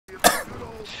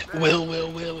Will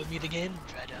we meet again,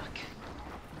 Drydock?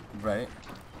 Right.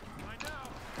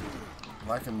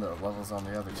 Liking the levels on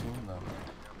the other team though.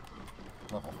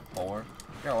 Level 4.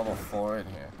 We got level 4 in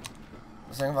here.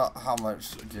 Let's think about how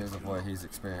much Gears of War he's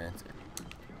experienced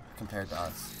compared to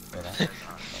us. You know?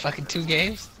 Fucking 2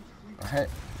 games? Right?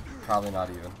 Probably not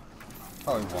even.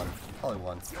 Probably one. Probably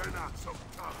one.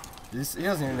 He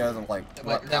doesn't even know like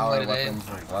what power weapons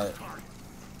or what.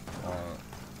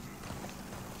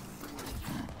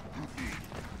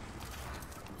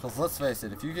 Because let's face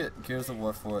it, if you get Gears of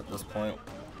War 4 at this point,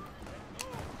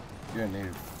 you're a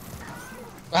noob.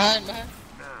 Behind. Now,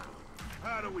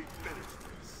 how do we finish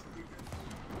this?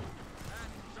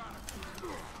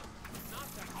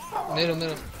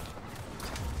 Middle.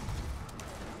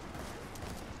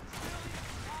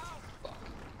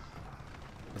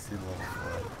 Is he level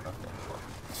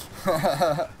 4?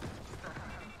 Okay.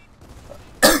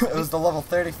 It was the level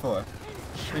 34.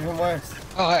 Even worse.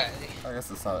 Oh, alright. I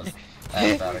guess it's not as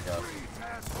bad, I guess.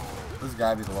 This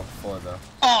guy be the level 4 though.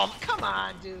 Oh, come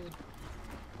on, dude.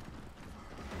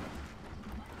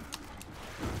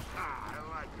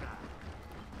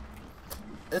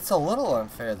 It's a little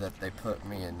unfair that they put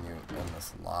me and you in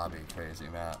this lobby, Crazy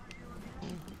Matt.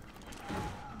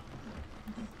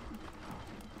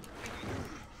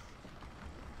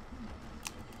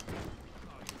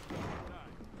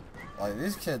 Like,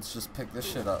 these kids just picked this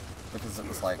shit up because it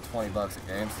was like 20 bucks at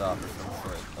GameStop or some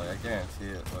shit. Like, I guarantee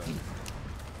it. Like,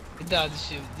 It does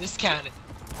shoot. Discounted.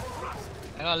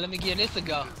 Hang on, let me give this a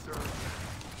go.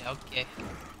 Yeah, okay.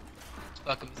 It's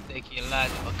fucking mistake in your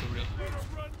life, buckaroo.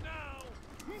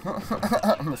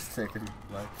 I'm mistaken.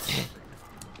 Like,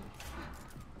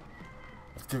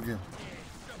 let's go.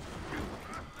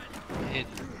 Hit.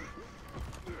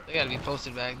 They gotta be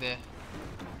posted back there.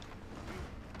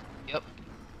 Yep.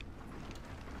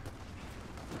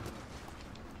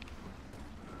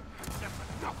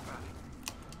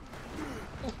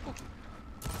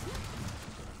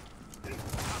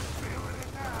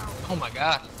 Oh my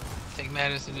god. Take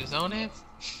matters into his own hands?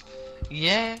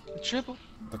 Yeah, the triple.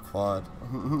 The quad.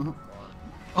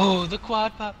 Oh, the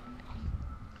quad pop.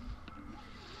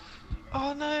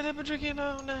 All night I've been drinking,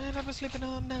 all night I've been sleeping,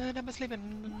 all night I've been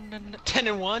sleeping. 10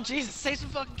 and 1, Jesus, save some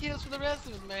fucking kills for the rest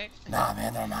of us, man. Nah,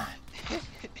 man, they're not.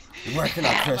 You're working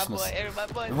on Christmas. My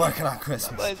boy, You're working on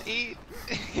Christmas. My boys eat.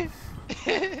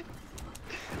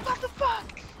 What the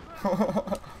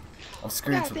fuck? I'm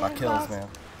Scrooge with my kills, man.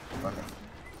 Fucking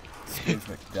Scrooge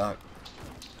McDuck.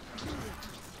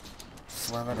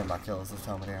 Swimming in my kills, that's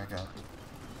how many I got.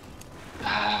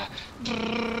 I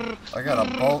got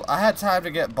a bolt. I had time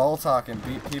to get Boltok and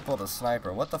beat people to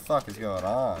sniper. What the fuck is going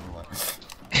on?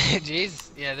 Jeez,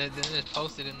 yeah, they're just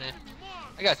posted in there.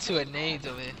 I got 2 at nades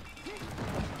over here.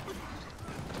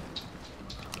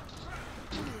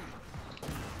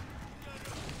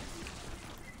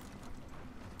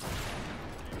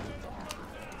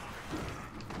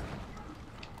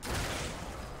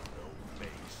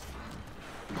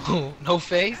 Oh, no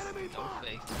face? No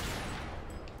face.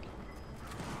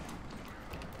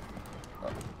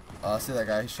 Oh, I see that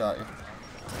guy. He shot you.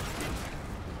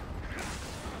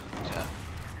 Yeah.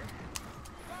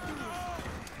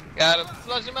 Got him.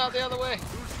 Flush him out the other way.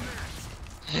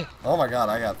 Oh my god,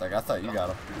 I got that guy. I thought you got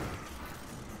him.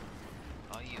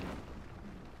 Oh, you.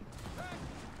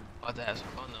 Oh, that's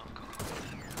fun though.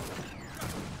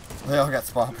 They all got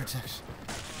spawn protection.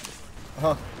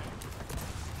 Oh.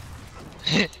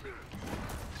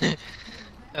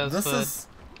 This fun. is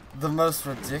the most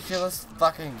ridiculous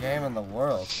fucking game in the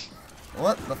world.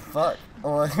 What the fuck?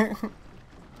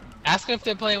 Ask them if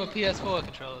they're playing with PS4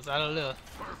 controllers. I don't know.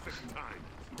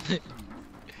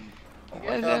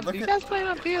 You guys playing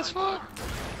on PS4?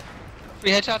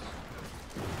 Free headshot.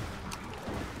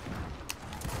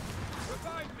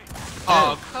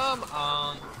 Oh, come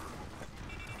on.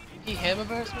 He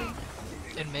hammerburst me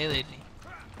and meleeed me.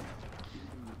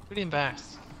 Pretty embarrassed.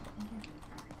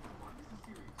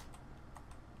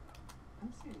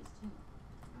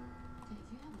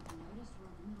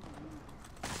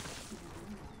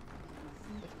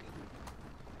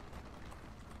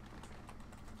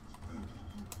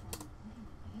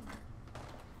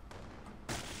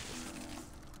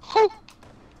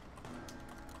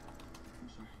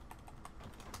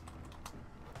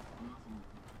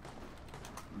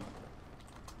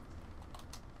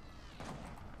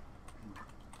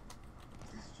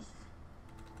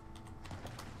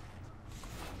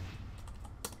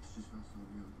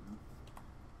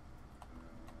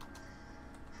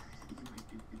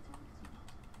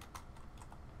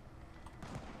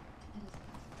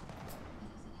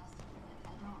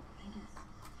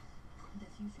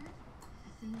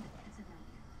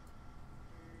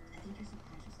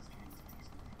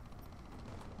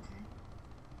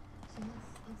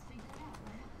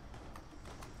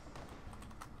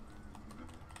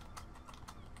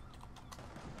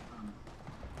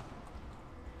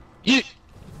 hit.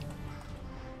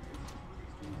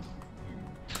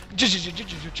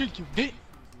 Drink you hit.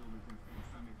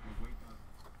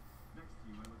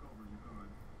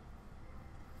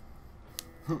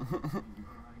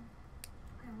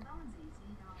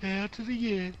 Hell to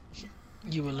the end.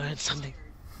 You will learn something